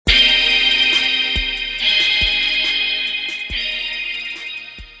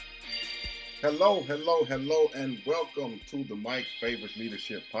Hello, and welcome to the Mike Favors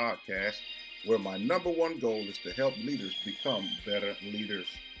Leadership Podcast, where my number one goal is to help leaders become better leaders.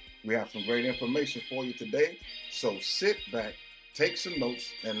 We have some great information for you today, so sit back, take some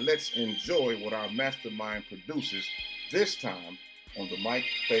notes, and let's enjoy what our mastermind produces this time on the Mike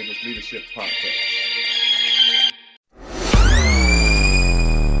Favors Leadership Podcast.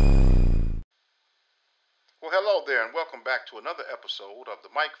 Well, hello there, and welcome back to another episode of the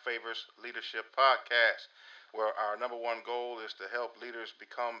Mike Favors Leadership Podcast, where our number one goal is to help leaders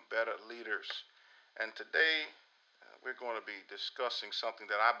become better leaders. And today, we're going to be discussing something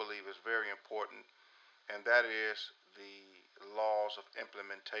that I believe is very important, and that is the laws of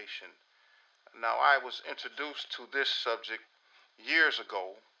implementation. Now, I was introduced to this subject years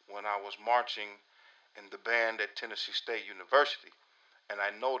ago when I was marching in the band at Tennessee State University. And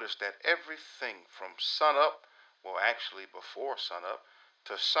I noticed that everything from sunup, well, actually before sunup,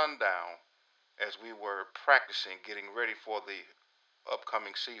 to sundown, as we were practicing, getting ready for the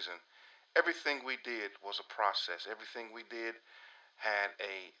upcoming season, everything we did was a process. Everything we did had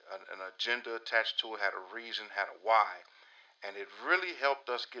an agenda attached to it, had a reason, had a why. And it really helped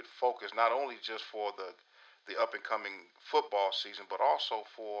us get focused, not only just for the up and coming football season, but also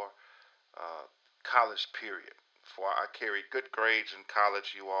for college period. For I carried good grades in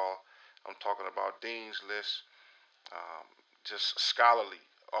college, you all. I'm talking about Dean's List, just scholarly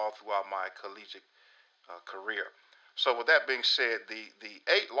all throughout my collegiate career. So with that being said, the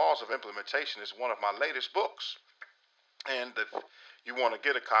 8 Laws of Implementation is one of my latest books. And if you want to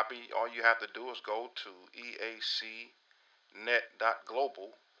get a copy, all you have to do is go to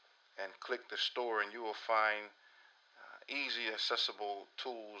eacnet.global and click the store, and you will find easy, accessible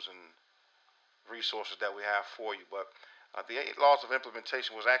tools and resources that we have for you. But the 8 Laws of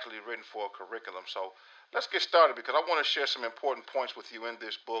Implementation was actually written for a curriculum. So let's get started, because I want to share some important points with you in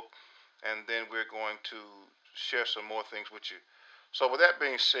this book, and then we're going to share some more things with you. So with that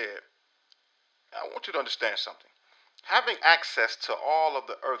being said, I want you to understand something. Having access to all of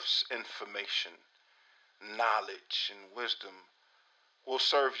the earth's information, knowledge, and wisdom will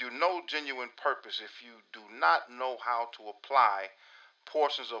serve you no genuine purpose if you do not know how to apply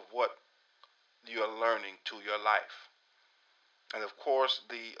portions of what you're learning to your life. And of course,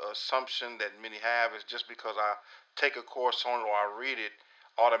 the assumption that many have is just because I take a course on it or I read it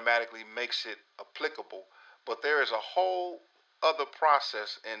automatically makes it applicable. But there is a whole other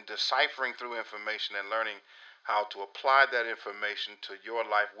process in deciphering through information and learning how to apply that information to your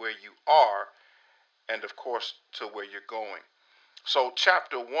life, where you are, and of course to where you're going. So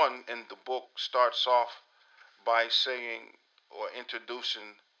chapter 1 in the book starts off by saying or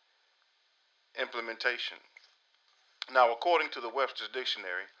introducing implementation. Now, according to the Webster's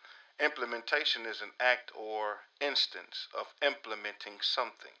Dictionary, implementation is an act or instance of implementing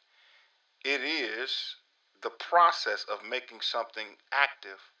something. It is the process of making something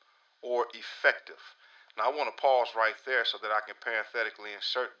active or effective. Now, I want to pause right there so that I can parenthetically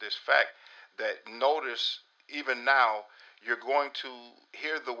insert this fact that notice even now you're going to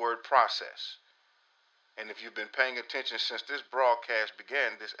hear the word process. And if you've been paying attention since this broadcast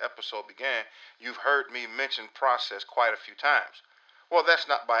began, this episode began, you've heard me mention process quite a few times. Well, that's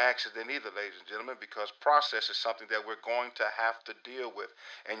not by accident either, ladies and gentlemen, because process is something that we're going to have to deal with.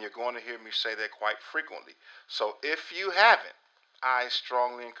 And you're going to hear me say that quite frequently. So if you haven't, I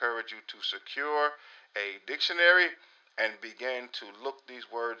strongly encourage you to secure a dictionary and begin to look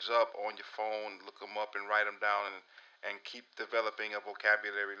these words up on your phone, look them up and write them down, and keep developing a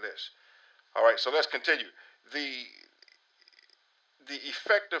vocabulary list. All right, so let's continue. The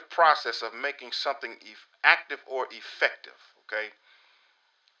effective process of making something active or effective, okay?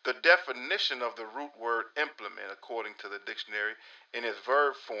 The definition of the root word implement, according to the dictionary, in its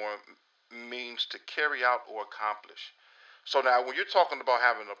verb form means to carry out or accomplish. So now when you're talking about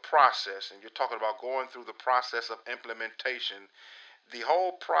having a process and you're talking about going through the process of implementation, the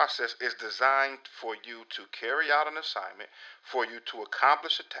whole process is designed for you to carry out an assignment, for you to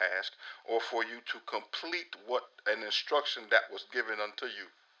accomplish a task, or for you to complete what an instruction that was given unto you.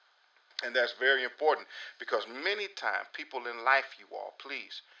 And that's very important, because many times people in life, you all,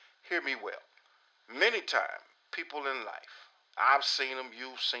 please hear me well. Many times people in life, I've seen them,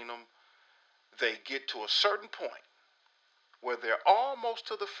 you've seen them, they get to a certain point where they're almost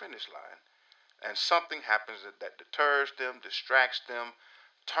to the finish line, and something happens that deters them, distracts them,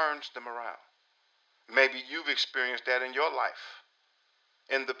 turns them around. Maybe you've experienced that in your life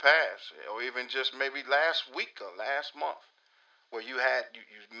in the past, or even just maybe last week or last month, where you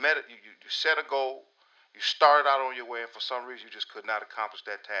met it, you set a goal, you started out on your way, and for some reason you just could not accomplish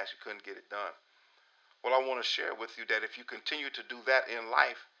that task, you couldn't get it done. Well, I want to share with you that if you continue to do that in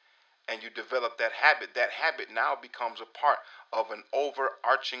life, and you develop that habit now becomes a part of an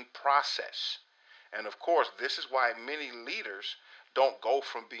overarching process. And of course, this is why many leaders don't go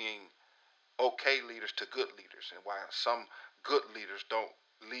from being okay leaders to good leaders, and why some good leaders don't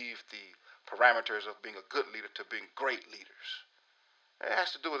leave the parameters of being a good leader to being great leaders. It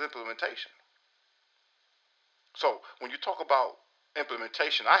has to do with implementation. So when you talk about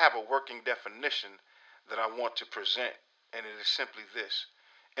implementation, I have a working definition that I want to present, and it is simply this: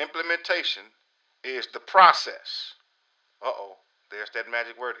 implementation is the process. There's that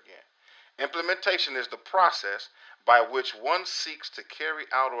magic word again. Implementation is the process by which one seeks to carry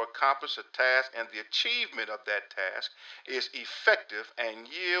out or accomplish a task, and the achievement of that task is effective and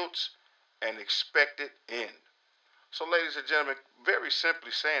yields an expected end. So, ladies and gentlemen, very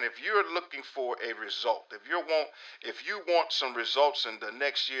simply saying, if you're looking for a result, if you want some results in the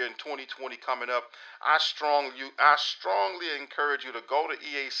next year in 2020 coming up, I strongly encourage you to go to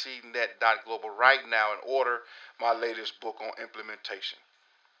eacnet.global right now and order my latest book on implementation.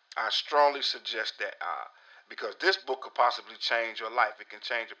 I strongly suggest that because this book could possibly change your life. It can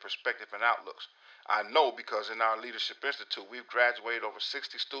change your perspective and outlooks. I know because in our Leadership Institute, we've graduated over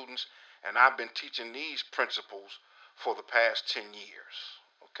 60 students, and I've been teaching these principles for the past 10 years.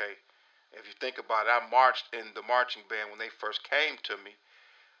 Okay? If you think about it, I marched in the marching band when they first came to me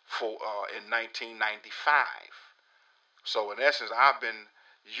in 1995. So, in essence, I've been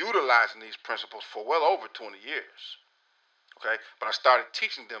utilizing these principles for well over 20 years. Okay, but I started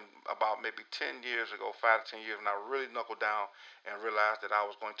teaching them about maybe 10 years ago, 5 to 10 years, and I really knuckled down and realized that I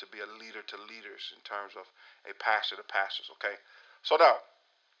was going to be a leader to leaders in terms of a pastor to pastors. Okay, so now,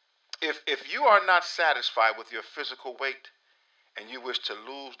 if you are not satisfied with your physical weight and you wish to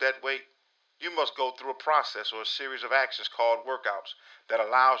lose that weight, you must go through a process or a series of actions called workouts that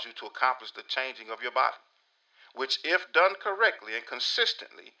allows you to accomplish the changing of your body, which, if done correctly and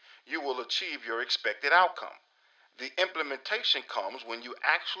consistently, you will achieve your expected outcome. The implementation comes when you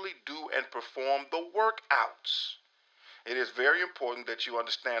actually do and perform the workouts. It is very important that you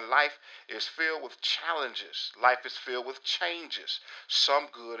understand life is filled with challenges. Life is filled with changes, some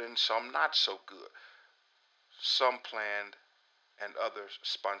good and some not so good, some planned and others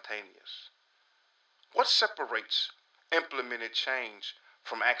spontaneous. What separates implemented change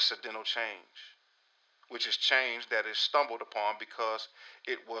from accidental change, which is change that is stumbled upon because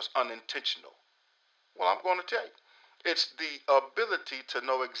it was unintentional? Well, I'm going to tell you. It's the ability to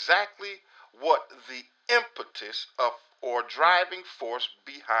know exactly what the impetus of or driving force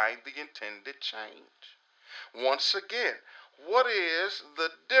behind the intended change. Once again, what is the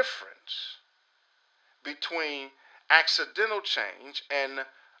difference between accidental change and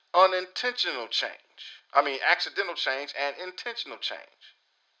unintentional change? Accidental change and intentional change.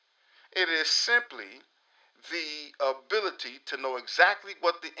 It is simply the ability to know exactly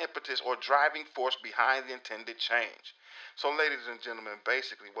what the impetus or driving force behind the intended change. So, ladies and gentlemen,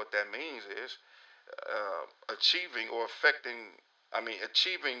 basically what that means is achieving or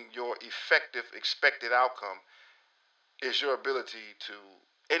achieving your effective expected outcome is your ability to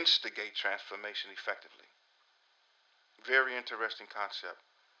instigate transformation effectively. Very interesting concept.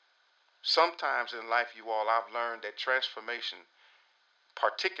 Sometimes in life, you all, I've learned that transformation,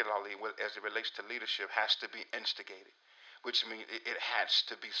 particularly as it relates to leadership, has to be instigated, which means it has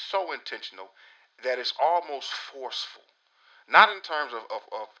to be so intentional that it's almost forceful. Not in terms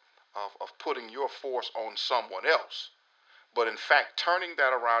of putting your force on someone else, but in fact turning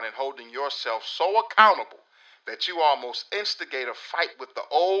that around and holding yourself so accountable that you almost instigate a fight with the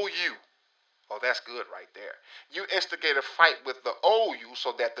old you. Oh, that's good right there. You instigate a fight with the old you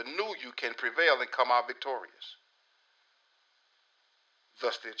so that the new you can prevail and come out victorious.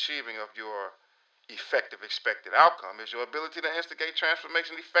 Thus, the achieving of your effective expected outcome is your ability to instigate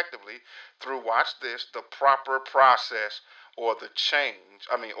transformation effectively through, watch this, the proper process or the change.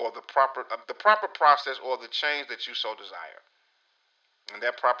 Or the proper process or the change that you so desire. And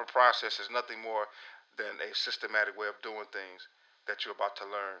that proper process is nothing more than a systematic way of doing things that you're about to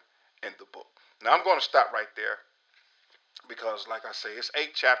learn in the book. Now, I'm going to stop right there because, like I say, it's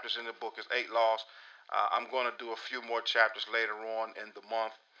 8 chapters in the book. It's 8 laws. I'm going to do a few more chapters later on in the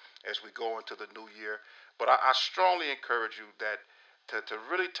month as we go into the new year. But I strongly encourage you that to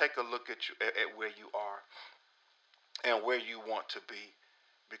really take a look at where you are and where you want to be.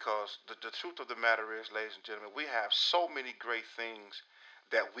 Because the truth of the matter is, ladies and gentlemen, we have so many great things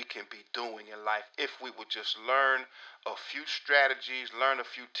that we can be doing in life if we would just learn a few strategies, learn a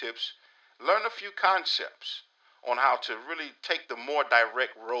few tips, learn a few concepts on how to really take the more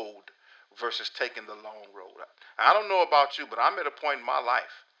direct road versus taking the long road. I don't know about you, but I'm at a point in my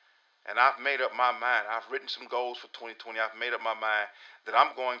life And I've made up my mind. I've written some goals for 2020. I've made up my mind that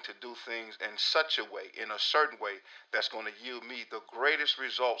I'm going to do things in such a way, in a certain way, that's going to yield me the greatest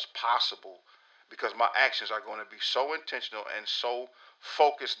results possible because my actions are going to be so intentional and so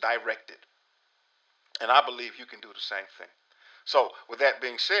focused, directed. And I believe you can do the same thing. So, with that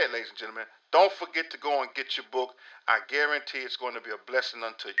being said, ladies and gentlemen, don't forget to go and get your book. I guarantee it's going to be a blessing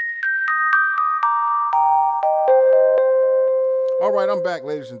unto you. All right, I'm back,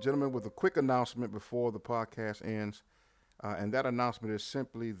 ladies and gentlemen, with a quick announcement before the podcast ends. And that announcement is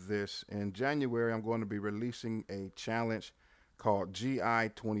simply this. In January, I'm going to be releasing a challenge called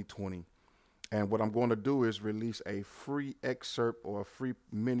GI 2020. And what I'm going to do is release a free excerpt or a free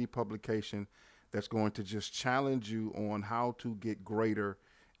mini publication that's going to just challenge you on how to get greater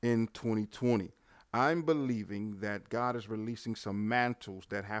in 2020. I'm believing that God is releasing some mantles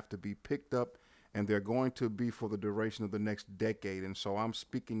that have to be picked up, and they're going to be for the duration of the next decade. And so I'm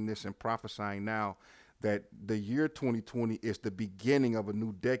speaking this and prophesying now that the year 2020 is the beginning of a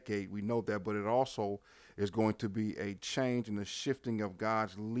new decade. We know that, but it also is going to be a change and a shifting of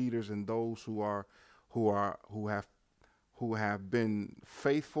God's leaders and those who have been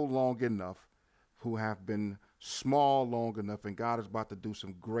faithful long enough, who have been small long enough, and God is about to do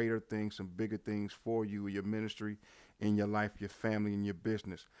some greater things, some bigger things for you, your ministry, in your life, your family, and your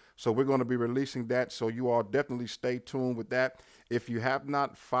business. So we're going to be releasing that. So you all definitely stay tuned with that. If you have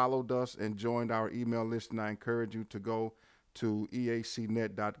not followed us and joined our email list, and I encourage you to go to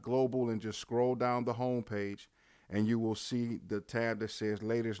eacnet.global and just scroll down the homepage, and you will see the tab that says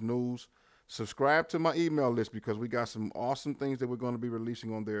latest news. Subscribe to my email list because we got some awesome things that we're going to be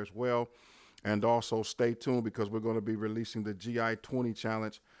releasing on there as well. And also stay tuned because we're going to be releasing the GI 20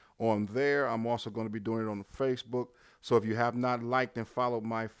 challenge on there. I'm also going to be doing it on Facebook. So if you have not liked and followed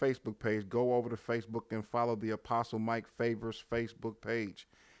my Facebook page, go over to Facebook and follow the Apostle Mike Favors Facebook page.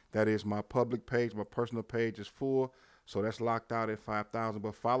 That is my public page. My personal page is full, so that's locked out at 5,000.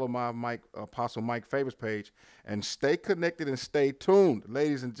 But follow my Apostle Mike Favors page and stay connected and stay tuned.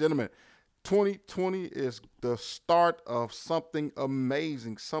 Ladies and gentlemen, 2020 is the start of something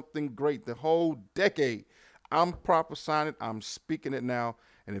amazing, something great. The whole decade, I'm prophesying it. I'm speaking it now.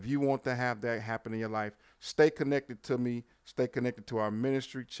 And if you want to have that happen in your life, stay connected to me. Stay connected to our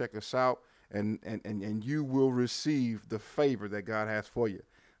ministry. Check us out, and you will receive the favor that God has for you.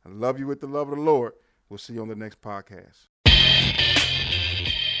 I love you with the love of the Lord. We'll see you on the next podcast.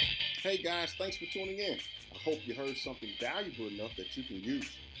 Hey, guys, thanks for tuning in. I hope you heard something valuable enough that you can use.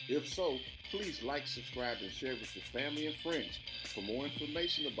 If so, please like, subscribe, and share with your family and friends. For more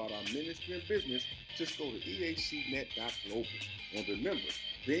information about our ministry and business, just go to eacnet.global. And remember,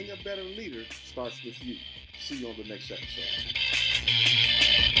 being a better leader starts with you. See you on the next episode.